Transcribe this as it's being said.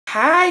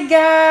Hi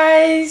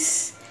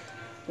guys,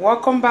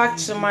 welcome back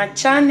to my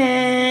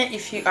channel.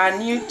 If you are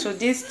new to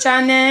this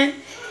channel,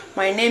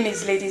 my name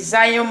is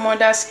Ladyzion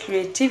Mother's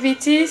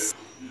Creativities.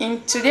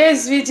 In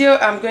today's video,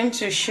 I'm going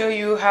to show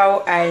you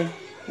how I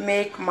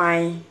make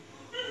my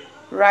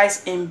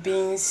rice and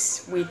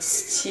beans with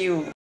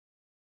stew.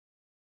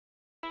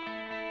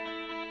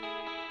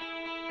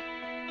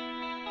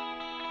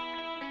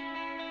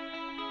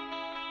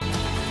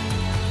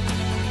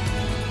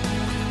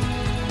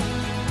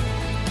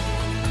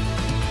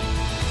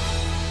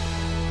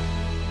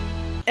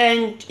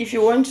 And if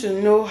you want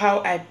to know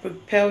how I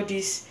prepare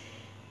this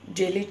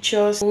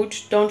delicious food,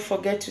 don't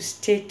forget to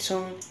stay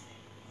tuned.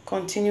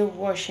 Continue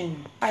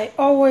watching. I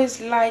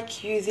always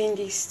like using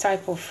this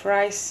type of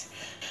rice.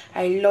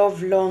 I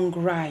love long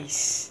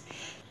rice.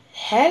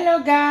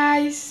 Hello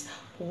guys,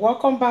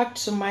 welcome back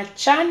to my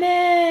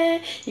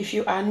channel. If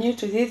you are new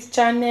to this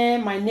channel,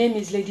 my name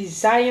is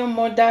Ladyzion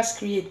Mother's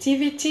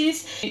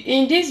Creativities.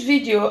 In this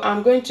video,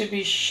 I'm going to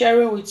be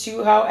sharing with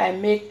you how I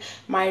make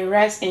my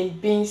rice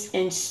and beans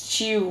and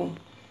stew.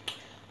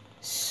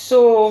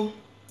 So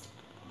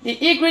the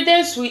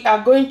ingredients we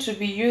are going to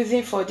be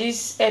using for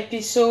this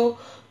episode,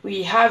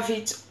 we have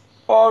it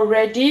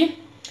already.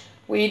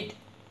 We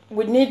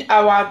need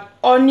our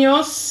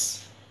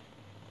onions.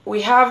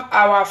 We have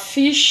our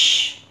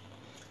fish,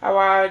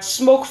 our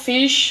smoked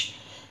fish.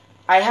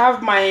 I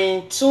have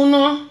my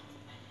tuna,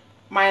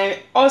 my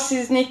all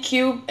seasoning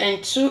cube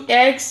and 2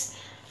 eggs,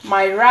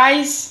 my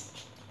rice,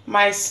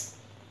 my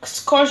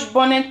scotch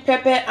bonnet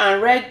pepper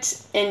and red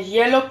and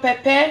yellow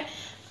pepper,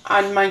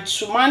 and my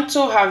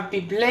tomato have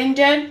been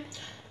blended,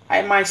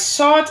 my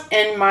salt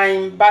and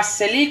my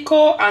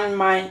basilico and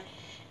my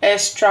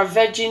extra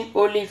virgin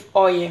olive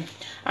oil.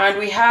 And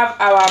we have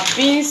our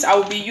beans. I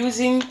will be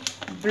using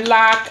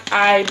black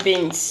eye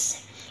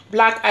beans.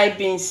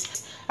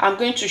 I'm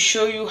going to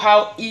show you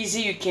how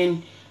easy you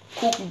can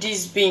cook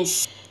these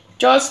beans.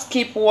 Just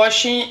keep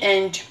watching,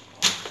 and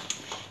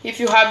if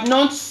you have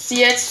not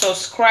yet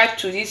subscribed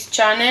to this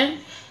channel,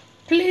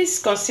 please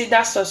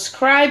consider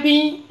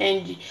subscribing.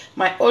 And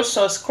my old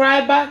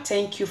subscriber,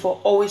 thank you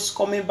for always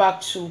coming back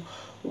to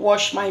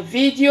watch my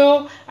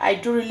video. I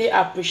do really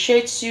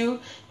appreciate you.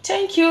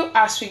 Thank you.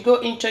 As we go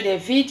into the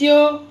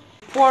video,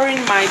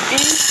 pouring my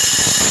beans.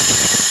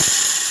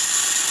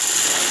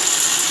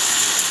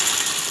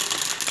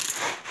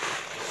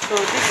 So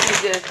this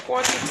is the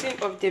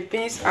quantity of the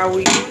beans I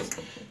will use.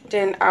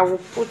 Then I will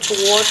put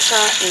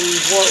water and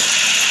wash.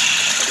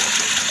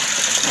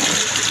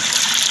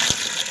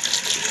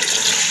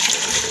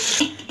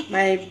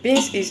 My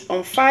beans is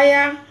on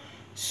fire,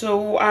 so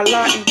we'll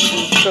allow it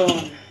to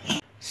burn.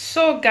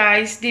 So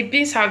guys, the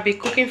beans have been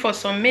cooking for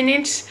some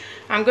minutes.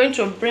 I'm going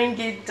to bring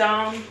it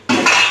down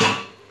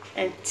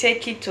and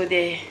take it to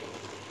the...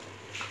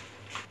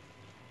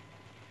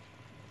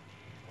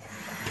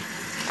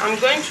 I'm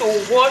going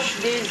to wash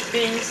these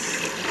beans.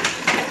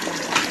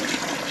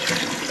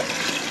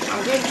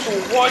 I'm going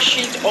to wash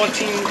it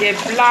until the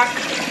black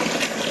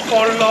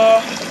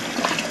color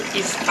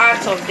is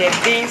out of the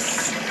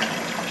beans.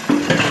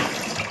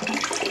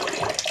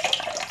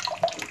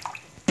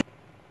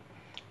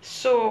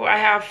 So I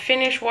have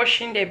finished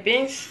washing the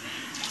beans.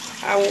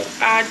 I will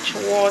add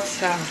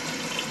water.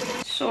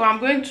 So I'm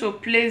going to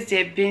place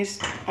the beans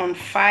on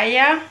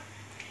fire,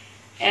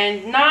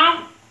 and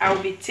now I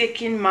will be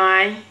taking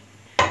my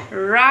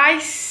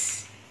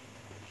rice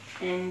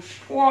and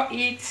pour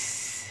it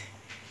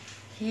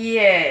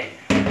here.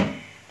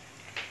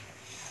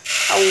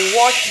 I will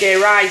wash the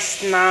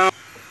rice now.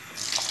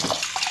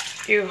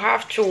 You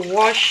have to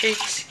wash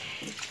it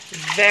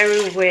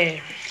very well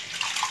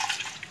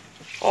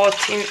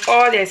until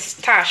all the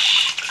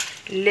starch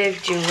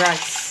leave the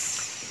rice.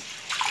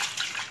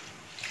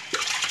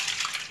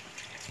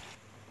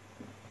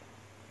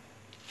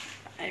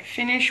 I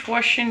finished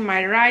washing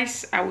my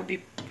rice. I will be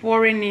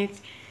pouring it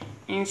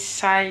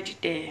inside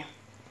the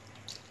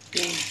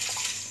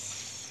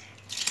beans.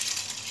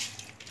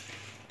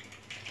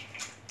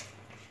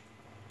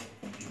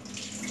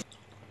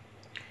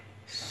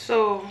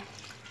 So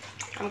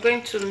I'm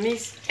going to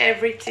mix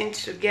everything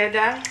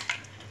together.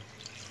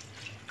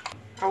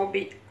 I will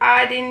be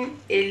adding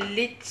a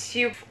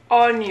little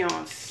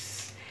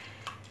onions.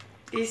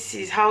 This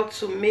is how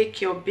to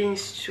make your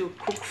beans to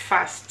cook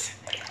faster.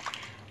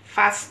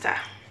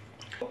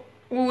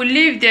 We will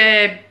leave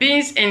the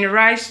beans and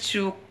rice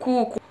to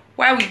cook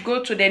while we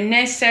go to the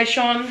next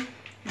section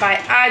by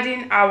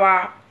adding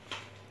our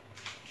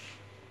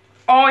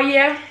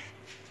oil.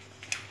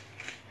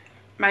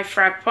 My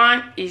fry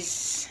pan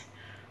is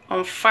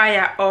on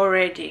fire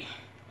already.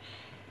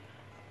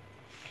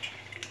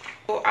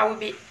 So I will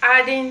be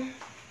adding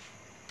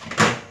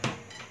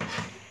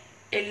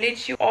a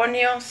little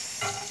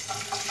onions,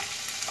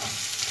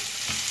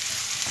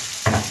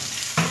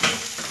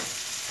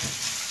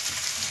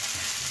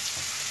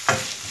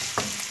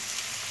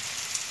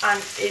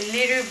 and a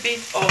little bit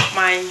of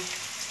my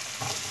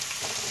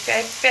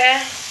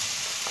pepper,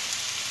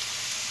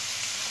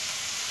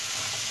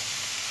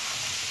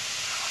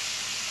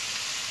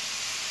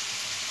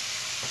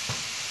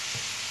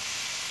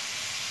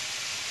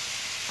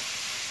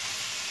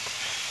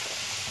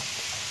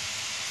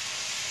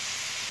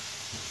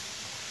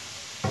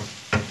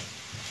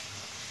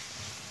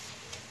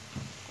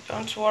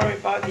 Don't worry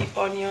about the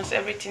onions,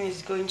 everything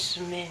is going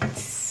to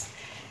melt.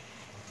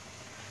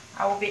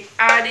 I will be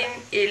adding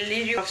a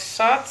little of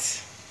salt,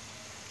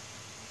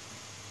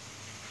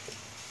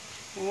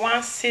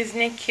 1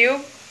 seasoning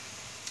cube,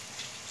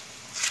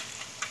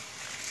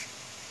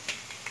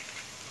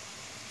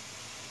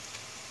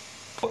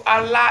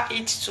 allow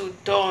it to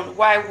dawn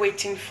while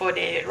waiting for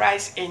the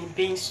rice and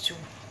beans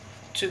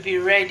to be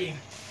ready.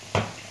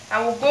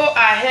 I will go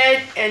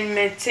ahead and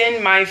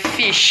maintain my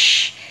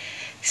fish.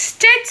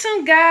 Stay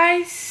tuned,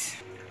 guys.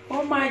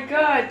 Oh my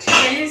god,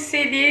 can you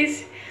see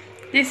this?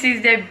 This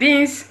is the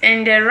beans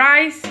and the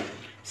rice.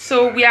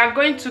 So we are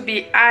going to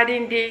be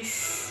adding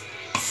this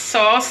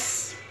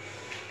sauce.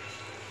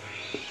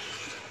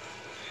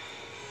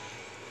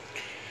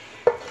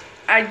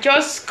 I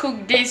just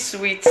cooked this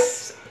with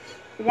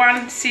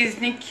 1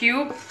 seasoning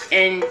cube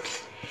and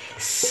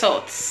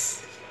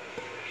salt.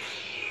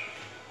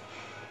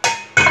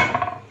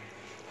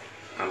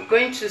 I'm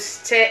going to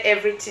stir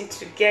everything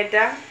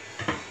together.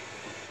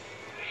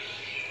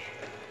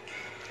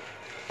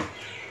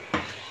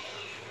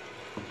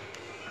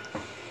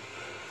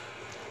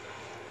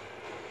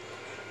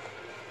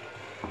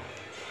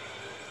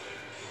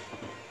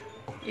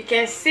 You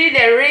can see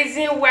the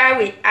reason why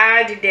we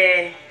add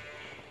the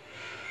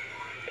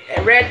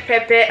red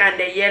pepper and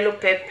the yellow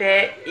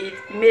pepper. It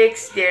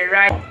makes the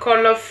rice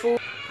colorful.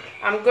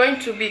 I'm going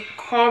to be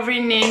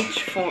covering it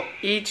for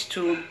it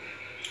to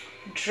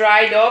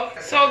dry up.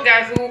 So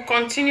guys, we will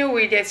continue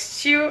with the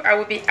stew. I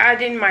will be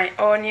adding my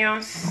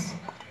onions.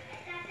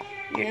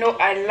 You know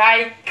I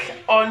like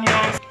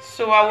onions,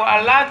 so I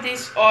will allow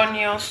these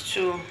onions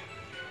to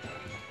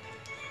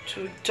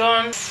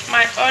done.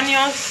 My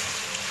onions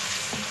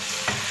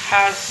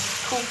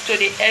has cooked to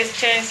the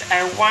extent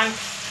I want.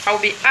 I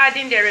will be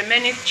adding the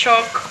remaining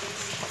chopped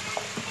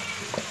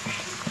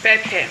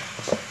pepper.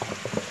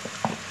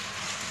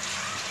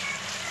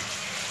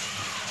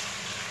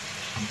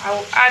 I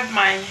will add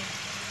my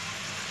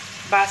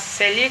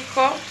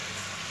basilico,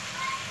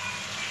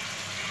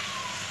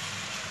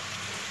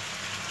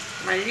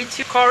 my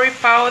little curry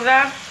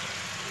powder,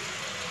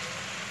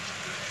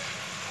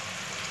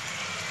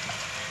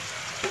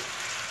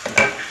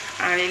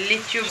 and a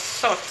little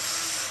salt.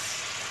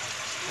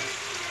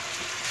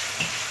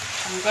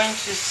 I'm going to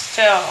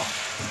stir.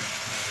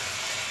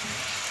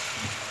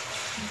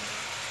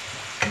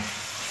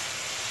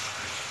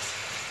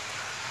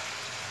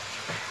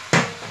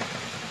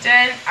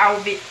 Then I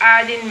will be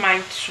adding my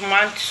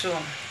tomato.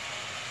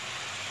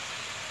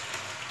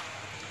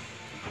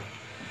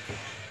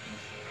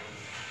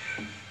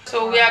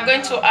 So we are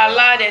going to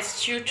allow the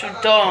stew to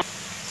dawn.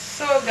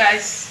 So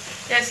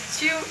guys,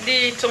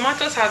 the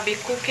tomatoes have been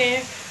cooking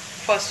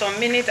for some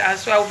minutes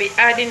as well. I will be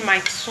adding my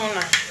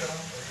tuna.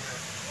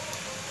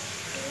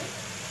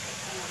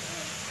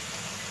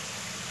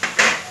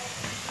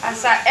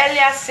 As I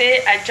earlier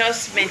said, I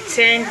just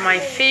maintained my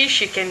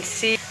fish, you can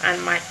see,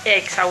 and my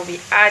eggs. I will be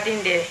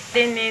adding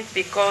it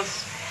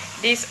because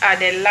these are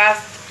the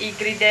last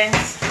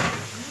ingredients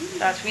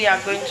that we are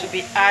going to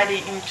be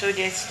adding into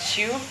the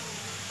stew.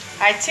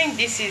 I think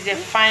this is the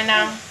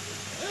final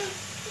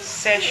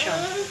session.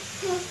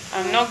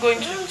 I'm not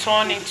going to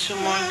turn it too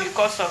much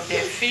because of the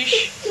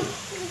fish.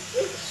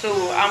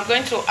 So I'm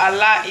going to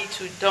allow it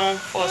to dawn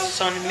for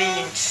some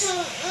minutes.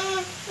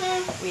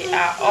 We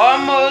are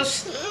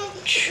almost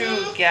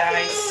through,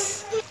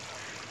 guys.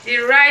 The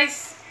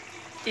rice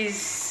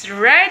is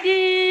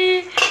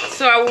ready,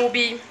 so I will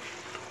be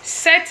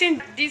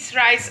setting this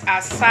rice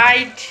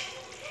aside.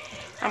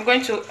 I'm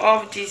going to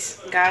off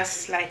this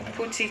gas, like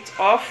put it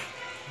off,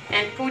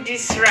 and put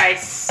this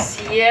rice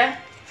here,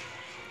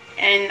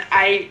 and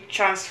I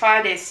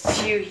transfer the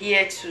stew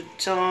here to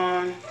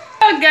dawn.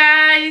 So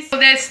guys,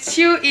 the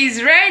stew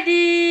is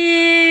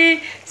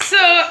ready. So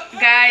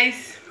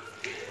guys,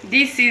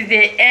 this is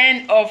the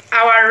end of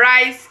our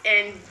rice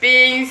and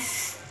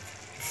beans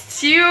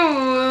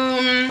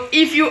stew.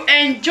 If you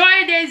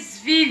enjoyed this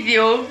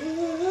video,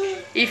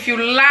 if you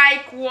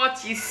like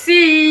what you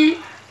see,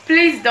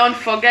 please don't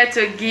forget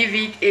to give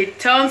it a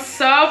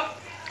thumbs up.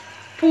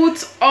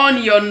 Put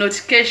on your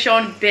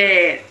notification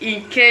bell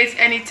in case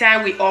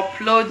anytime we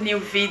upload new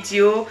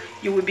video,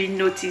 you will be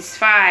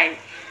notified.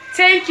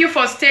 Thank you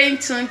for staying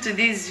tuned to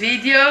this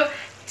video.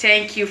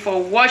 Thank you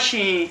for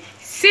watching.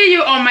 See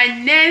you on my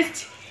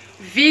next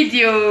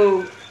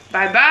video.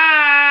 Bye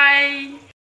bye.